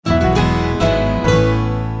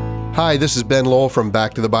Hi, this is Ben Lowell from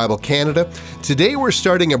Back to the Bible Canada. Today we're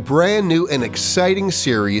starting a brand new and exciting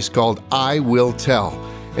series called I Will Tell,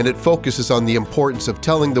 and it focuses on the importance of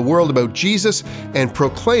telling the world about Jesus and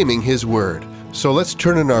proclaiming His Word. So let's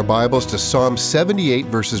turn in our Bibles to Psalm 78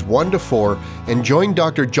 verses 1 to 4 and join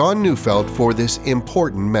Dr. John Neufeld for this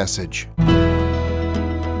important message.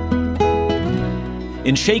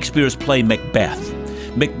 In Shakespeare's play Macbeth,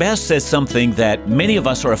 Macbeth says something that many of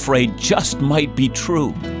us are afraid just might be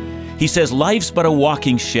true. He says, "Life's but a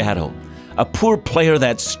walking shadow, a poor player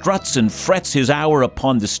that struts and frets his hour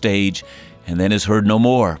upon the stage, and then is heard no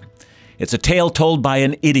more. It's a tale told by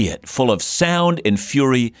an idiot, full of sound and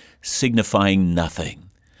fury, signifying nothing."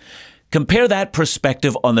 Compare that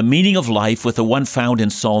perspective on the meaning of life with the one found in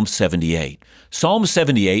Psalm 78. Psalm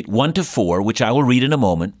 78, 1 to 4, which I will read in a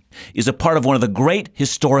moment, is a part of one of the great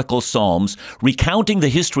historical psalms recounting the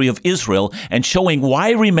history of Israel and showing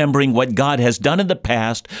why remembering what God has done in the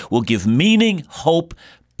past will give meaning, hope,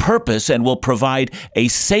 purpose, and will provide a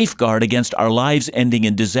safeguard against our lives ending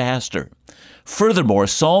in disaster. Furthermore,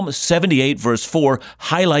 Psalm 78 verse 4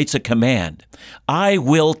 highlights a command. I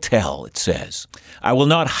will tell, it says. I will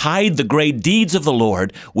not hide the great deeds of the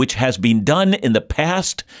Lord, which has been done in the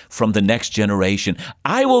past from the next generation.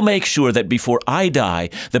 I will make sure that before I die,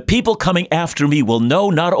 the people coming after me will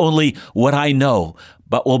know not only what I know,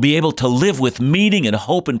 but will be able to live with meaning and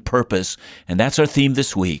hope and purpose. And that's our theme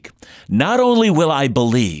this week. Not only will I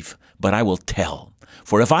believe, but I will tell.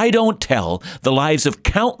 For if I don't tell, the lives of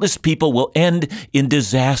countless people will end in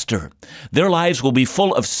disaster. Their lives will be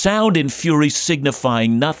full of sound and fury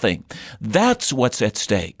signifying nothing. That's what's at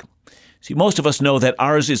stake. See, most of us know that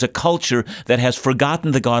ours is a culture that has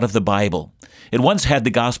forgotten the God of the Bible. It once had the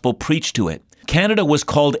gospel preached to it. Canada was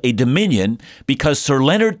called a dominion because Sir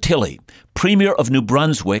Leonard Tilley, Premier of New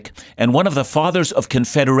Brunswick and one of the fathers of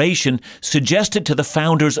Confederation, suggested to the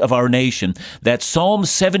founders of our nation that Psalm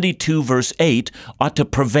 72 verse 8 ought to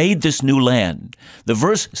pervade this new land. The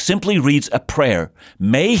verse simply reads a prayer.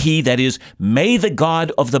 May He, that is, may the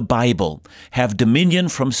God of the Bible, have dominion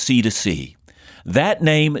from sea to sea. That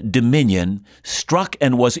name, Dominion, struck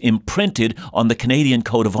and was imprinted on the Canadian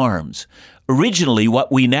coat of arms. Originally,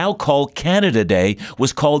 what we now call Canada Day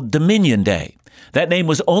was called Dominion Day. That name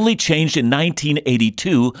was only changed in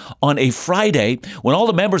 1982 on a Friday when all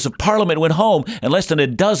the members of Parliament went home and less than a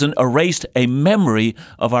dozen erased a memory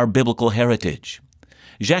of our biblical heritage.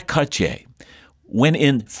 Jacques Cartier, when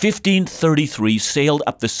in 1533 sailed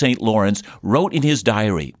up the St. Lawrence, wrote in his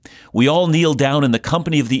diary, "We all kneel down in the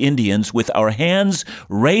company of the Indians with our hands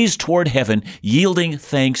raised toward heaven, yielding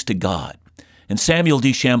thanks to God." And Samuel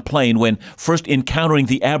de Champlain, when first encountering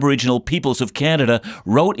the Aboriginal peoples of Canada,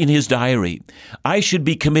 wrote in his diary, "I should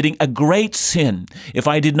be committing a great sin if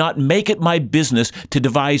I did not make it my business to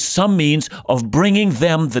devise some means of bringing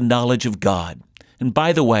them the knowledge of God." And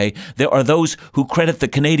by the way, there are those who credit the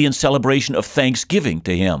Canadian celebration of Thanksgiving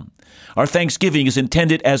to him. Our Thanksgiving is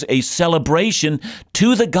intended as a celebration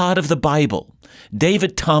to the God of the Bible.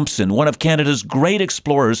 David Thompson, one of Canada's great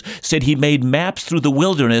explorers, said he made maps through the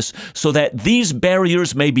wilderness so that these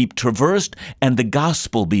barriers may be traversed and the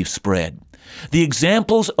gospel be spread. The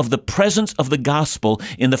examples of the presence of the gospel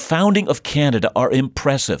in the founding of Canada are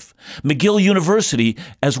impressive. McGill University,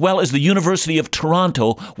 as well as the University of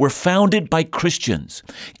Toronto, were founded by Christians.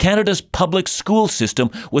 Canada's public school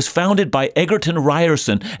system was founded by Egerton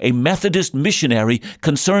Ryerson, a Methodist missionary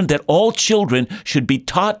concerned that all children should be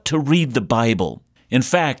taught to read the Bible. In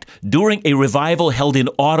fact, during a revival held in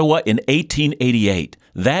Ottawa in 1888,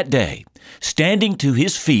 that day, standing to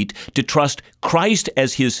his feet to trust Christ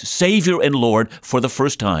as his Savior and Lord for the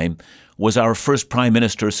first time, was our first Prime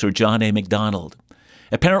Minister, Sir John A. Macdonald.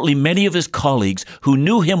 Apparently, many of his colleagues who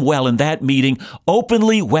knew him well in that meeting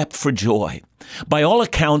openly wept for joy. By all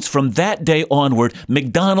accounts, from that day onward,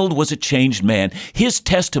 Macdonald was a changed man. His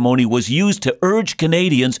testimony was used to urge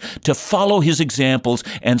Canadians to follow his examples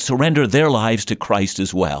and surrender their lives to Christ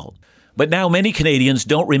as well. But now many Canadians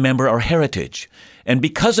don't remember our heritage, and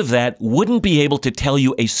because of that, wouldn't be able to tell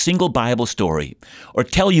you a single Bible story or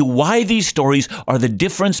tell you why these stories are the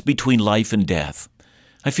difference between life and death.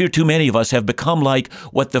 I fear too many of us have become like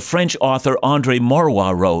what the French author André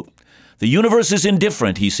Maurois wrote. "The universe is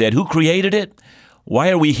indifferent," he said. "Who created it? Why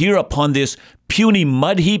are we here upon this puny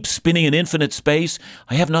mud heap spinning in infinite space?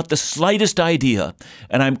 I have not the slightest idea,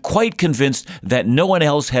 and I'm quite convinced that no one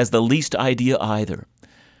else has the least idea either."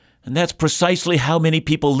 And that's precisely how many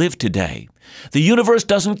people live today. The universe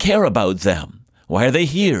doesn't care about them. Why are they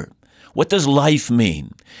here? What does life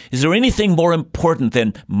mean? Is there anything more important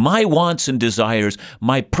than my wants and desires,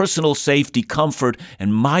 my personal safety, comfort,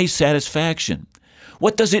 and my satisfaction?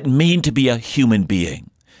 What does it mean to be a human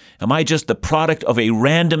being? Am I just the product of a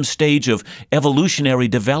random stage of evolutionary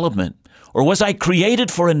development? Or was I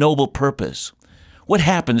created for a noble purpose? What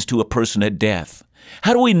happens to a person at death?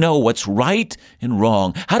 How do we know what's right and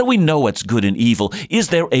wrong? How do we know what's good and evil? Is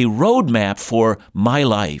there a roadmap for my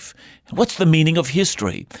life? What's the meaning of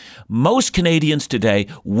history? Most Canadians today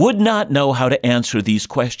would not know how to answer these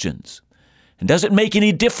questions. And does it make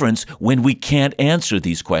any difference when we can't answer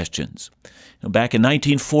these questions? Back in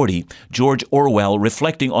 1940, George Orwell,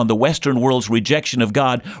 reflecting on the Western world's rejection of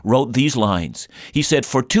God, wrote these lines. He said,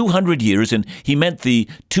 for 200 years, and he meant the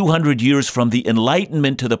 200 years from the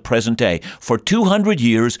Enlightenment to the present day, for 200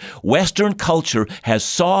 years, Western culture has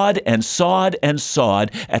sawed and sawed and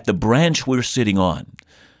sawed at the branch we're sitting on.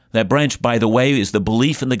 That branch, by the way, is the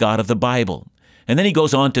belief in the God of the Bible. And then he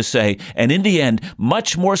goes on to say, and in the end,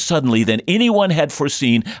 much more suddenly than anyone had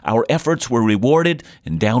foreseen, our efforts were rewarded,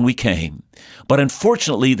 and down we came. But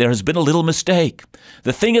unfortunately, there has been a little mistake.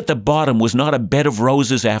 The thing at the bottom was not a bed of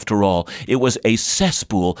roses after all. It was a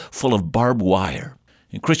cesspool full of barbed wire.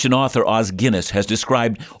 And Christian author Os Guinness has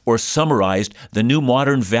described or summarized the new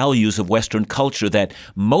modern values of Western culture that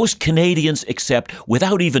most Canadians accept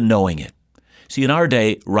without even knowing it. See, in our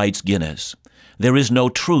day, writes Guinness, there is no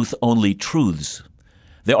truth, only truths.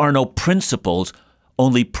 There are no principles,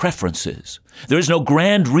 only preferences. There is no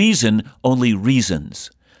grand reason, only reasons.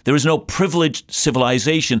 There is no privileged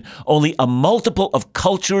civilization, only a multiple of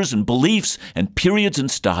cultures and beliefs and periods and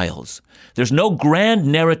styles. There's no grand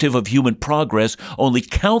narrative of human progress, only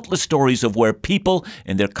countless stories of where people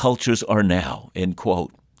and their cultures are now, end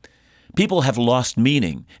quote. People have lost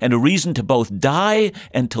meaning and a reason to both die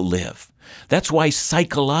and to live. That's why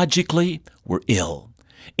psychologically we're ill.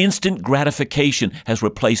 Instant gratification has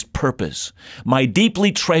replaced purpose. My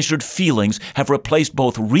deeply treasured feelings have replaced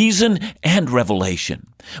both reason and revelation.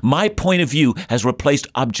 My point of view has replaced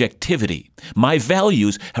objectivity. My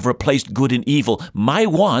values have replaced good and evil. My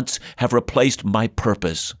wants have replaced my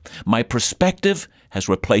purpose. My perspective has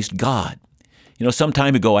replaced God. You know, some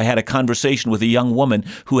time ago, I had a conversation with a young woman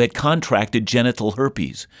who had contracted genital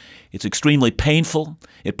herpes. It's extremely painful.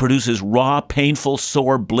 It produces raw, painful,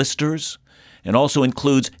 sore blisters, and also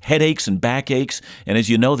includes headaches and backaches, and as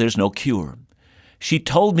you know, there's no cure. She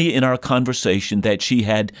told me in our conversation that she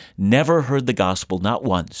had never heard the gospel, not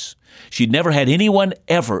once. She'd never had anyone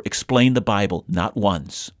ever explain the Bible, not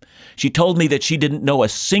once. She told me that she didn't know a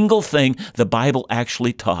single thing the Bible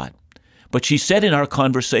actually taught. But she said in our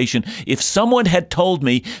conversation, if someone had told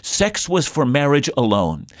me sex was for marriage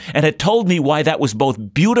alone, and had told me why that was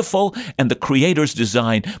both beautiful and the Creator's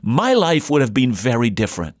design, my life would have been very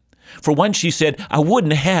different. For one, she said, I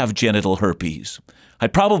wouldn't have genital herpes.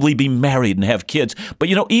 I'd probably be married and have kids. But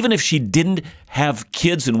you know, even if she didn't have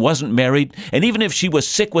kids and wasn't married, and even if she was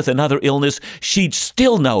sick with another illness, she'd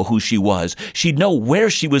still know who she was. She'd know where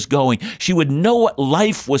she was going. She would know what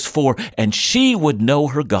life was for, and she would know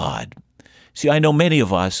her God. See, I know many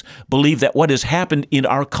of us believe that what has happened in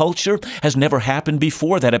our culture has never happened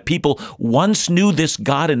before, that a people once knew this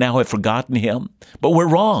God and now have forgotten him. But we're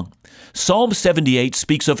wrong. Psalm 78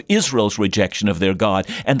 speaks of Israel's rejection of their God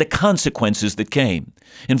and the consequences that came.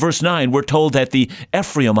 In verse 9, we're told that the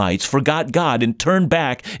Ephraimites forgot God and turned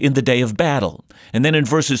back in the day of battle. And then in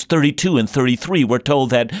verses 32 and 33, we're told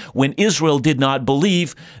that when Israel did not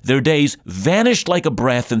believe, their days vanished like a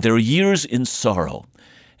breath and their years in sorrow.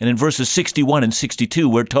 And in verses 61 and 62,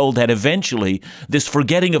 we're told that eventually this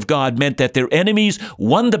forgetting of God meant that their enemies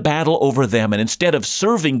won the battle over them, and instead of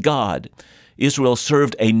serving God, Israel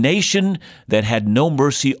served a nation that had no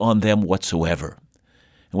mercy on them whatsoever.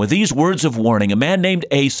 And with these words of warning, a man named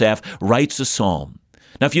Asaph writes a psalm.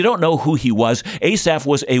 Now, if you don't know who he was, Asaph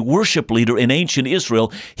was a worship leader in ancient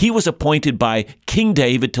Israel. He was appointed by King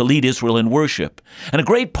David to lead Israel in worship. And a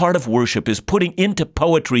great part of worship is putting into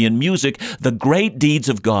poetry and music the great deeds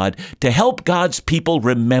of God to help God's people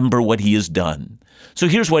remember what he has done. So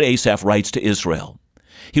here's what Asaph writes to Israel.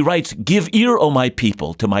 He writes, give ear, O my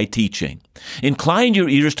people, to my teaching. Incline your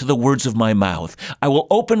ears to the words of my mouth. I will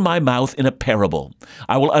open my mouth in a parable.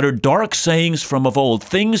 I will utter dark sayings from of old,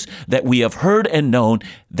 things that we have heard and known,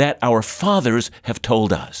 that our fathers have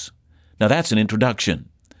told us. Now that's an introduction.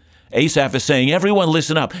 Asaph is saying, everyone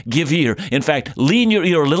listen up, give ear. In fact, lean your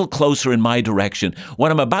ear a little closer in my direction.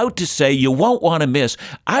 What I'm about to say, you won't want to miss.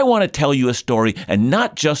 I want to tell you a story, and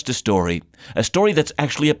not just a story that's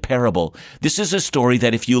actually a parable. This is a story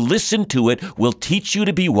that if you listen to it will teach you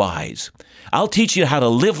to be wise. I'll teach you how to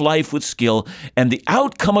live life with skill, and the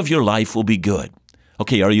outcome of your life will be good.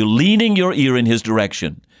 Okay, are you leaning your ear in his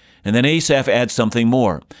direction? And then Asaph adds something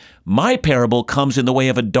more. My parable comes in the way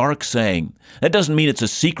of a dark saying. That doesn't mean it's a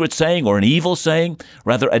secret saying or an evil saying.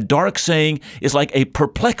 Rather, a dark saying is like a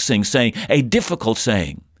perplexing saying, a difficult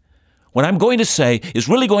saying. What I'm going to say is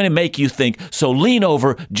really going to make you think, so lean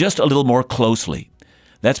over just a little more closely.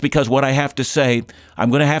 That's because what I have to say,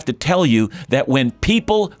 I'm going to have to tell you that when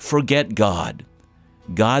people forget God,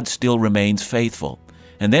 God still remains faithful.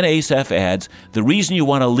 And then Asaph adds, the reason you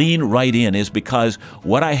want to lean right in is because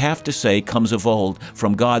what I have to say comes of old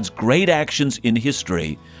from God's great actions in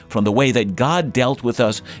history, from the way that God dealt with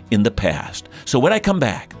us in the past. So when I come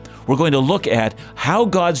back, we're going to look at how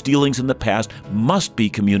God's dealings in the past must be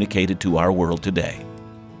communicated to our world today.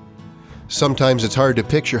 Sometimes it's hard to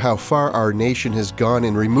picture how far our nation has gone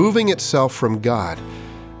in removing itself from God,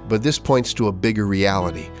 but this points to a bigger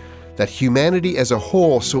reality, that humanity as a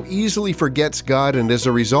whole so easily forgets God, and as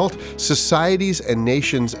a result, societies and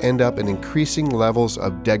nations end up in increasing levels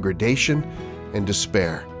of degradation and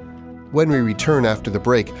despair. When we return after the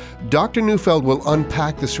break, Dr. Neufeld will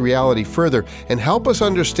unpack this reality further and help us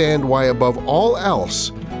understand why, above all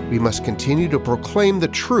else, we must continue to proclaim the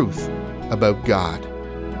truth about God.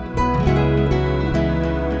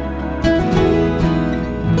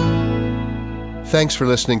 Thanks for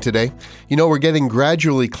listening today. You know, we're getting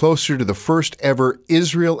gradually closer to the first ever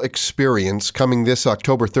Israel experience coming this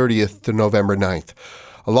October 30th to November 9th.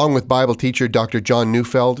 Along with Bible teacher Dr. John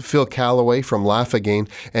Neufeld, Phil Calloway from Laugh Again,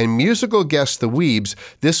 and musical guest The Weebs,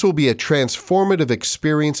 this will be a transformative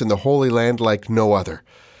experience in the Holy Land like no other.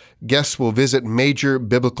 Guests will visit major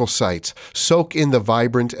biblical sites, soak in the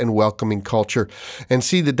vibrant and welcoming culture, and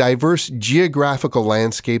see the diverse geographical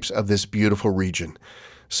landscapes of this beautiful region.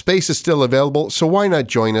 Space is still available, so why not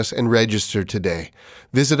join us and register today?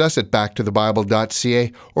 Visit us at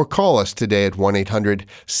backtothebible.ca or call us today at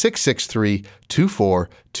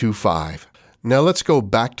 1-800-663-2425. Now let's go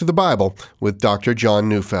back to the Bible with Dr. John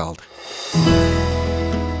Neufeld.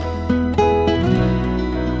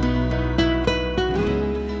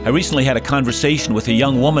 I recently had a conversation with a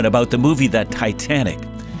young woman about the movie The Titanic.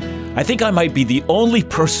 I think I might be the only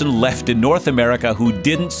person left in North America who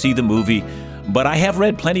didn't see the movie, but I have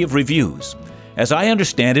read plenty of reviews. As I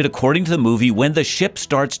understand it, according to the movie, when the ship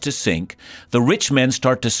starts to sink, the rich men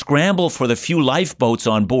start to scramble for the few lifeboats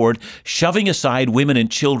on board, shoving aside women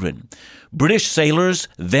and children. British sailors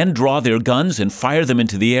then draw their guns and fire them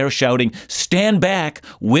into the air, shouting, "Stand back,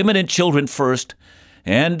 women and children first."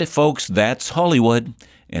 And folks, that's Hollywood,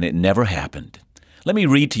 and it never happened. Let me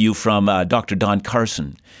read to you from Dr. Don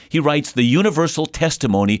Carson. He writes, the universal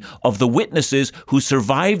testimony of the witnesses who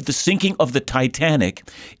survived the sinking of the Titanic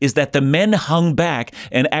is that the men hung back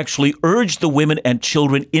and actually urged the women and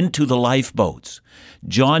children into the lifeboats.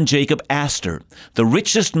 John Jacob Astor, the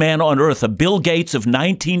richest man on earth, a Bill Gates of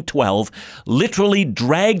 1912, literally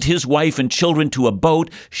dragged his wife and children to a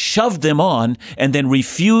boat, shoved them on, and then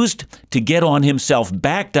refused to get on himself,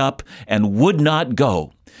 backed up, and would not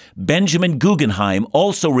go. Benjamin Guggenheim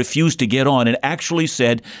also refused to get on and actually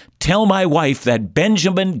said, "Tell my wife that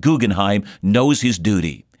Benjamin Guggenheim knows his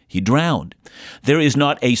duty." He drowned. There is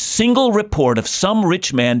not a single report of some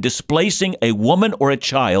rich man displacing a woman or a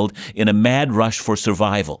child in a mad rush for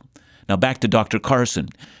survival. Now back to Dr. Carson.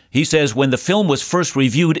 He says when the film was first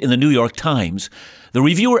reviewed in the New York Times, the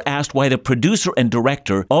reviewer asked why the producer and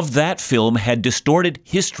director of that film had distorted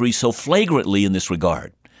history so flagrantly in this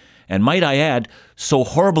regard. And might I add, so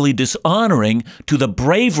horribly dishonoring to the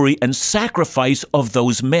bravery and sacrifice of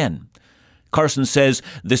those men. Carson says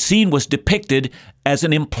the scene was depicted as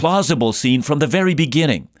an implausible scene from the very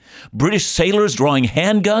beginning. British sailors drawing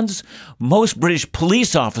handguns? Most British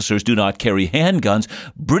police officers do not carry handguns.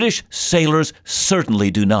 British sailors certainly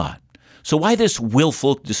do not. So why this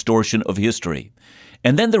willful distortion of history?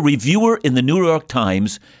 And then the reviewer in the New York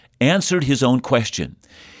Times answered his own question.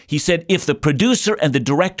 He said, if the producer and the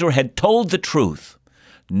director had told the truth,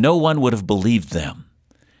 no one would have believed them.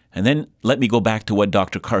 And then let me go back to what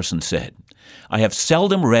Dr. Carson said. I have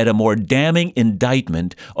seldom read a more damning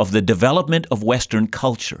indictment of the development of Western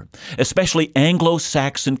culture, especially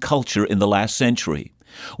Anglo-Saxon culture in the last century.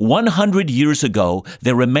 100 years ago,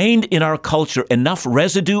 there remained in our culture enough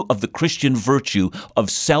residue of the Christian virtue of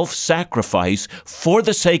self-sacrifice for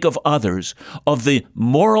the sake of others, of the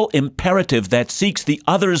moral imperative that seeks the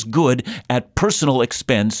other's good at personal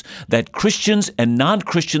expense, that Christians and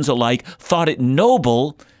non-Christians alike thought it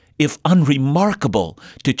noble, if unremarkable,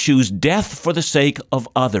 to choose death for the sake of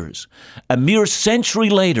others. A mere century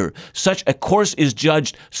later, such a course is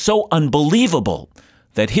judged so unbelievable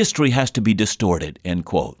that history has to be distorted, end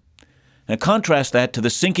quote. Now contrast that to the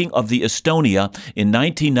sinking of the Estonia in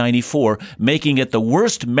 1994, making it the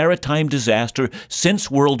worst maritime disaster since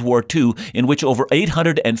World War II, in which over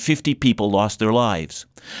 850 people lost their lives.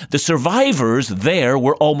 The survivors there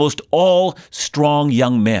were almost all strong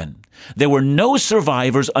young men. There were no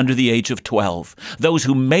survivors under the age of 12. Those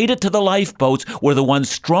who made it to the lifeboats were the ones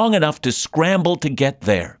strong enough to scramble to get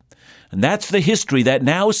there. And that's the history that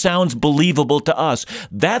now sounds believable to us.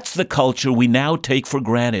 That's the culture we now take for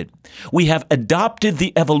granted. We have adopted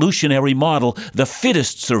the evolutionary model, the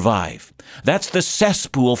fittest survive. That's the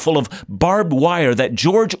cesspool full of barbed wire that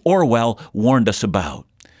George Orwell warned us about.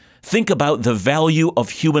 Think about the value of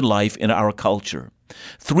human life in our culture.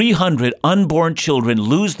 300 unborn children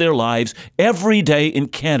lose their lives every day in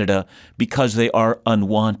Canada because they are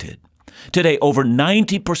unwanted. Today, over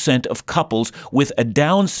 90% of couples with a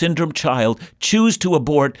Down syndrome child choose to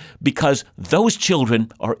abort because those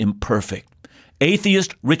children are imperfect.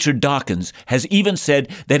 Atheist Richard Dawkins has even said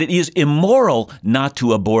that it is immoral not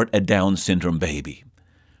to abort a Down syndrome baby.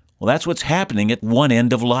 Well, that's what's happening at one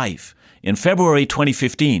end of life. In February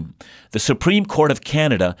 2015, the Supreme Court of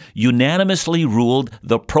Canada unanimously ruled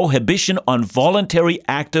the prohibition on voluntary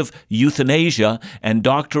active euthanasia and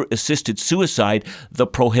doctor-assisted suicide, the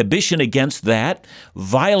prohibition against that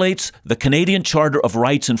violates the Canadian Charter of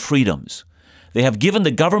Rights and Freedoms. They have given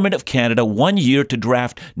the Government of Canada 1 year to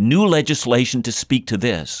draft new legislation to speak to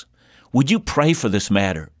this. Would you pray for this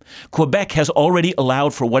matter? Quebec has already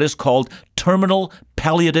allowed for what is called terminal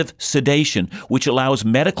palliative sedation, which allows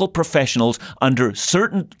medical professionals under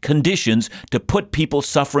certain conditions to put people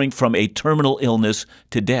suffering from a terminal illness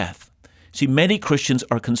to death. See, many Christians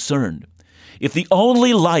are concerned. If the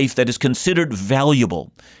only life that is considered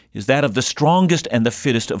valuable is that of the strongest and the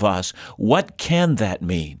fittest of us, what can that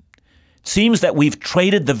mean? It seems that we've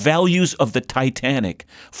traded the values of the Titanic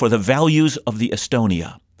for the values of the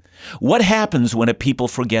Estonia. What happens when a people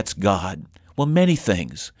forgets God? Well, many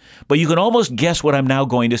things. But you can almost guess what I'm now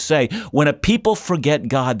going to say. When a people forget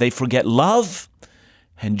God, they forget love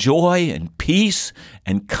and joy and peace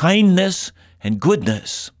and kindness and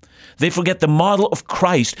goodness. They forget the model of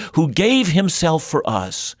Christ who gave himself for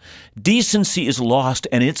us. Decency is lost,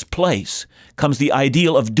 and in its place comes the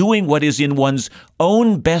ideal of doing what is in one's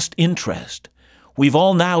own best interest. We've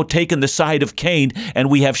all now taken the side of Cain, and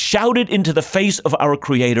we have shouted into the face of our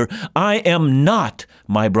Creator, "I am not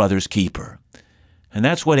my brother's keeper." And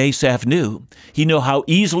that's what Asaph knew. He knew how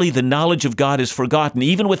easily the knowledge of God is forgotten,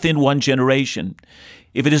 even within one generation.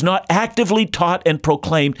 If it is not actively taught and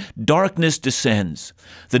proclaimed, darkness descends.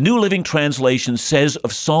 The New Living Translation says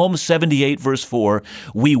of Psalm 78, verse 4,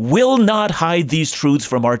 "We will not hide these truths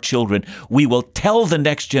from our children. We will tell the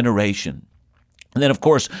next generation." And then, of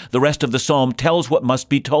course, the rest of the psalm tells what must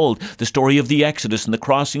be told, the story of the Exodus and the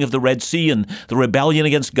crossing of the Red Sea and the rebellion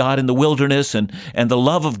against God in the wilderness and the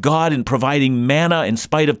love of God in providing manna in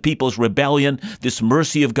spite of people's rebellion, this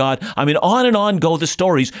mercy of God. I mean, on and on go the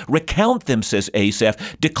stories. Recount them, says Asaph.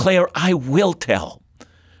 Declare, "I will tell."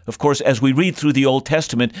 Of course, as we read through the Old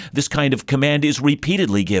Testament, this kind of command is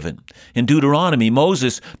repeatedly given. In Deuteronomy,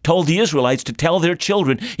 Moses told the Israelites to tell their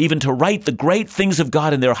children, even to write the great things of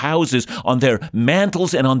God in their houses, on their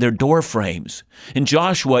mantles and on their door frames. In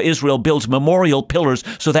Joshua, Israel builds memorial pillars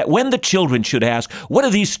so that when the children should ask, "What do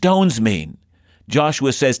these stones mean?"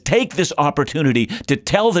 Joshua says, take this opportunity to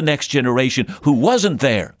tell the next generation who wasn't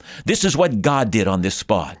there. This is what God did on this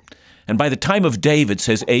spot. And by the time of David,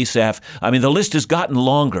 says Asaph, the list has gotten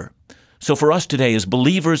longer. So for us today as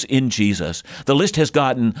believers in Jesus, the list has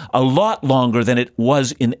gotten a lot longer than it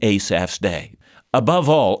was in Asaph's day. Above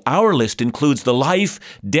all, our list includes the life,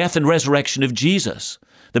 death, and resurrection of Jesus,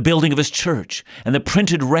 the building of his church, and the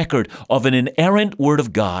printed record of an inerrant Word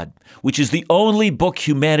of God, which is the only book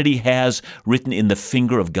humanity has written in the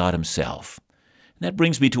finger of God himself. And that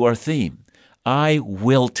brings me to our theme, I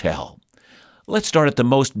will tell. Let's start at the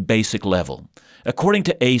most basic level. According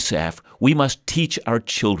to Asaph, we must teach our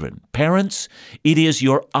children. Parents, it is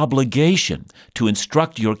your obligation to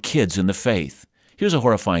instruct your kids in the faith. Here's a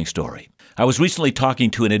horrifying story. I was recently talking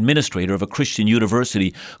to an administrator of a Christian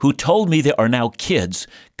university who told me there are now kids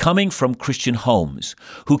coming from Christian homes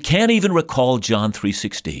who can't even recall John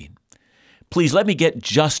 3:16. Please let me get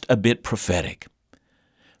just a bit prophetic.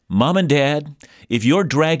 Mom and Dad, if you're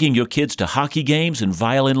dragging your kids to hockey games and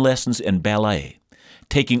violin lessons and ballet,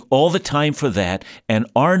 taking all the time for that and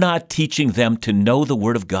are not teaching them to know the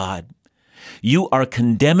Word of God, you are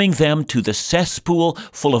condemning them to the cesspool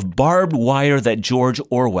full of barbed wire that George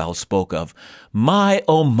Orwell spoke of. My,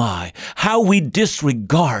 oh my, how we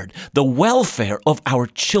disregard the welfare of our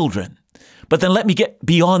children. But then let me get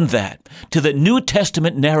beyond that to the New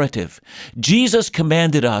Testament narrative. Jesus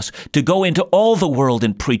commanded us to go into all the world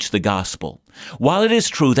and preach the gospel. While it is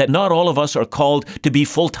true that not all of us are called to be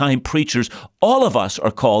full-time preachers, all of us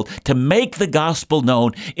are called to make the gospel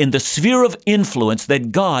known in the sphere of influence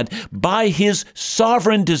that God, by His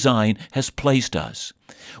sovereign design, has placed us.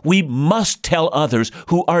 We must tell others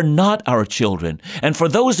who are not our children, and for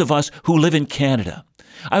those of us who live in Canada,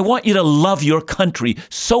 I want you to love your country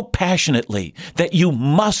so passionately that you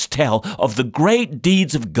must tell of the great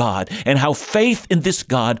deeds of God and how faith in this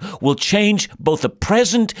God will change both the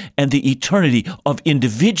present and the eternity of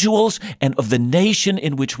individuals and of the nation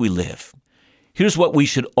in which we live. Here's what we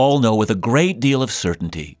should all know with a great deal of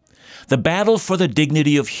certainty. The battle for the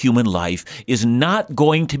dignity of human life is not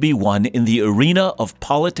going to be won in the arena of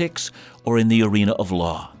politics or in the arena of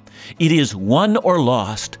law. It is won or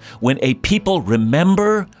lost when a people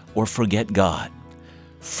remember or forget God.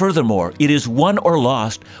 Furthermore, it is won or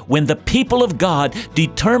lost when the people of God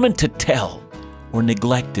determine to tell or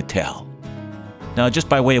neglect to tell. Now, just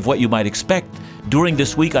by way of what you might expect, during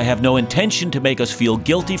this week I have no intention to make us feel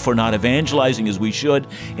guilty for not evangelizing as we should.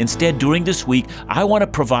 Instead, during this week, I want to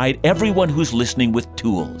provide everyone who's listening with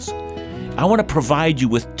tools. I want to provide you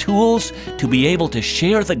with tools to be able to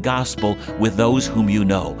share the gospel with those whom you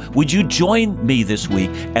know. Would you join me this week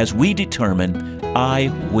as we determine, I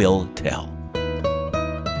will tell?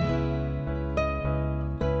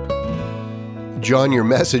 John, your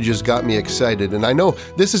message has got me excited, and I know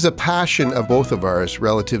this is a passion of both of ours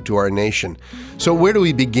relative to our nation. So where do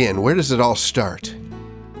we begin? Where does it all start?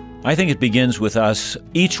 I think it begins with us,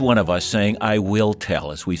 each one of us saying, I will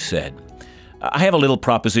tell, as we've said. I have a little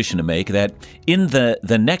proposition to make that in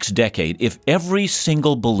the next decade, if every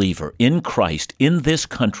single believer in Christ in this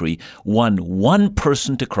country won one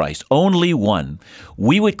person to Christ, only one,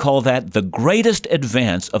 we would call that the greatest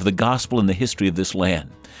advance of the gospel in the history of this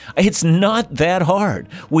land. It's not that hard.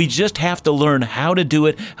 We just have to learn how to do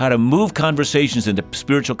it, how to move conversations into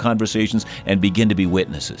spiritual conversations and begin to be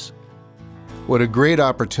witnesses. What a great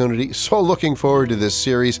opportunity. So looking forward to this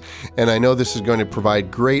series, and I know this is going to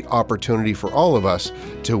provide great opportunity for all of us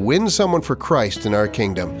to win someone for Christ in our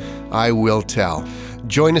kingdom. I will tell.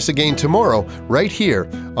 Join us again tomorrow, right here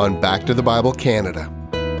on Back to the Bible Canada.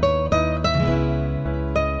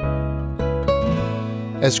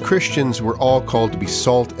 As Christians, we're all called to be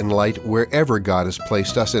salt and light wherever God has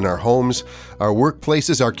placed us, in our homes, our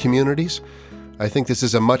workplaces, our communities. I think this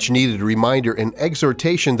is a much-needed reminder and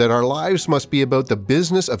exhortation that our lives must be about the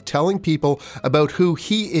business of telling people about who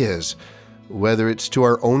He is, whether it's to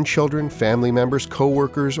our own children, family members,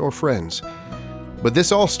 co-workers, or friends. But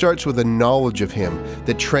this all starts with a knowledge of Him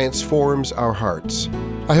that transforms our hearts.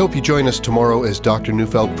 I hope you join us tomorrow as Dr.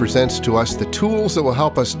 Neufeld presents to us the tools that will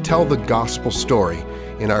help us tell the gospel story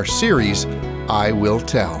in our series, I Will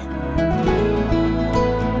Tell.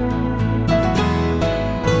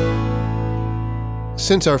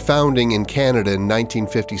 Since our founding in Canada in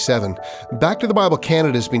 1957, Back to the Bible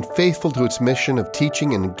Canada has been faithful to its mission of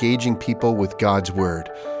teaching and engaging people with God's Word.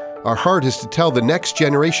 Our heart is to tell the next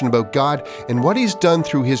generation about God and what He's done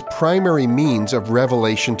through His primary means of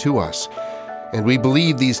revelation to us. And we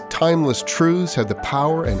believe these timeless truths have the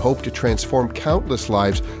power and hope to transform countless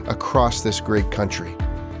lives across this great country.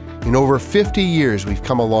 In over 50 years, we've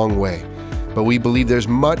come a long way, but we believe there's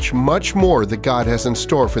much, much more that God has in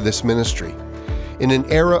store for this ministry. In an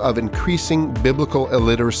era of increasing biblical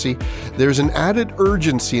illiteracy, there's an added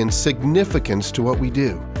urgency and significance to what we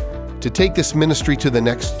do. To take this ministry to the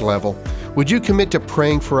next level, would you commit to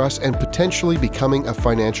praying for us and potentially becoming a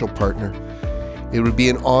financial partner? It would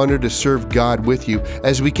be an honor to serve God with you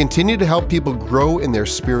as we continue to help people grow in their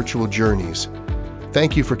spiritual journeys.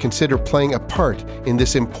 Thank you for considering playing a part in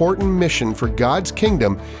this important mission for God's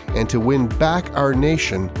kingdom and to win back our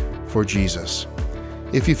nation for Jesus.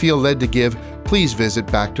 If you feel led to give, please visit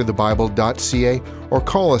backtothebible.ca or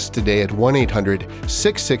call us today at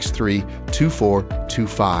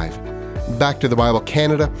 1-800-663-2425. Back to the Bible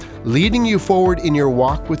Canada, leading you forward in your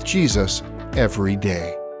walk with Jesus every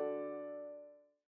day.